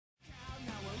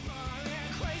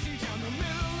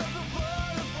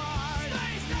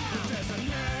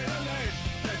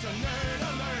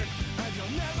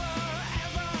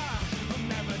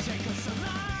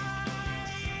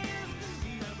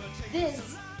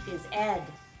is Ed.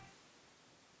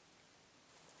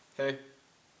 Hey.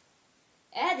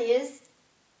 Ed is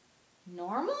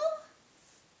normal?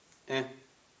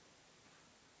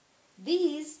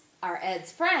 These are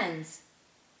Ed's friends.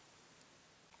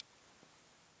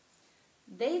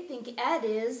 They think Ed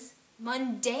is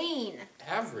mundane,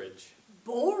 Average.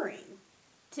 boring.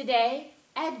 Today,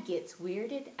 Ed gets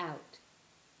weirded out.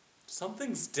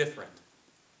 Something's different.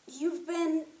 You've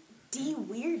been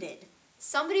de-weirded.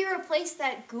 Somebody replace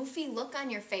that goofy look on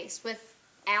your face with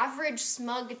average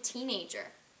smug teenager.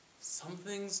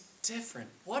 Something's different.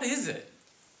 What is it?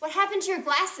 What happened to your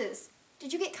glasses?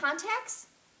 Did you get contacts?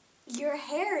 Your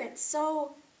hair, it's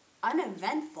so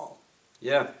uneventful.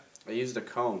 Yeah, I used a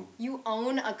comb. You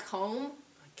own a comb?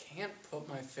 I can't put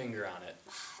my finger on it.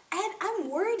 Ed, I'm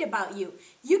worried about you.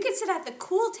 You could sit at the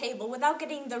cool table without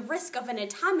getting the risk of an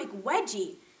atomic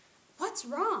wedgie. What's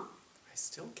wrong? I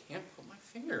still can't put my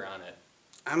finger on it.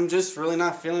 I'm just really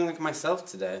not feeling like myself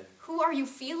today. Who are you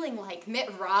feeling like,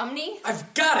 Mitt Romney?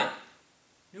 I've got it!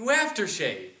 New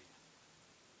aftershave.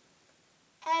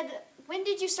 Ed, when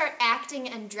did you start acting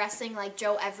and dressing like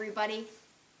Joe Everybody?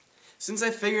 Since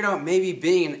I figured out maybe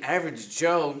being an average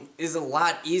Joe is a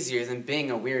lot easier than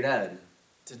being a weird Ed.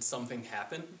 Did something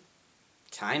happen?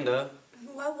 Kinda.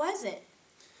 What was it?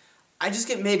 I just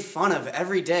get made fun of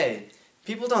every day.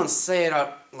 People don't say it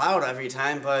out loud every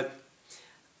time, but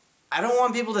I don't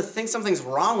want people to think something's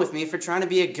wrong with me for trying to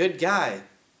be a good guy.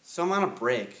 So I'm on a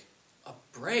break. A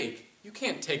break? You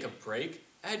can't take a break.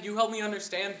 Ed, you helped me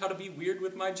understand how to be weird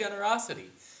with my generosity.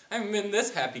 I haven't been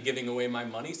this happy giving away my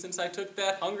money since I took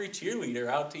that hungry cheerleader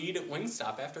out to eat at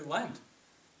Wingstop after Lent.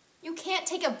 You can't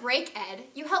take a break, Ed.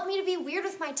 You helped me to be weird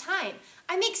with my time.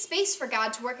 I make space for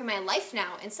God to work in my life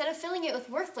now instead of filling it with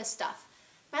worthless stuff.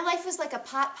 My life was like a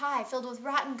pot pie filled with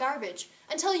rotten garbage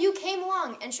until you came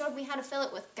along and showed me how to fill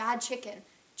it with God chicken,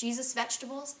 Jesus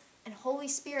vegetables, and Holy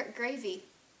Spirit gravy.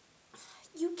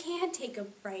 You can take a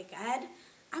break, Ed.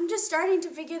 I'm just starting to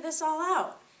figure this all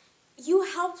out. You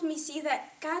helped me see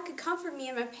that God could comfort me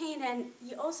in my pain, and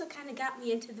you also kind of got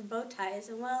me into the bow ties,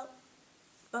 and well,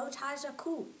 bow ties are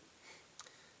cool.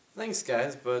 Thanks,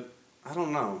 guys, but I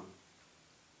don't know.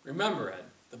 Remember, Ed,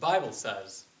 the Bible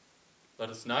says, "Let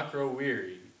us not grow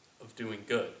weary of doing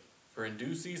good, for in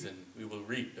due season we will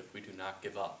reap if we do not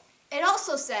give up." It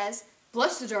also says,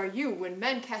 "Blessed are you when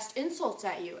men cast insults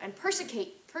at you and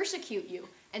persecute you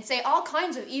and say all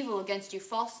kinds of evil against you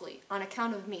falsely on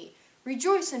account of me.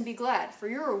 Rejoice and be glad, for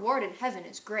your reward in heaven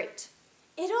is great."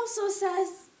 It also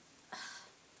says,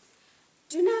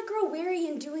 do not grow weary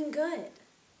in doing good.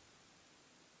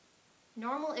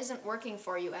 Normal isn't working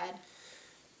for you, Ed.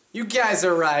 You guys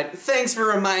are right. Thanks for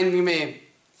reminding me.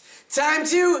 Time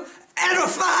to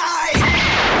edify!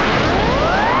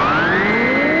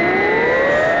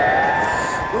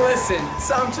 Listen,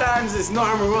 sometimes this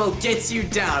normal world gets you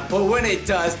down, but when it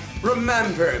does,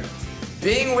 remember,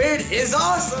 being weird is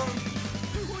awesome.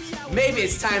 Maybe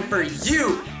it's time for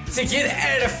you to get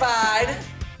edified.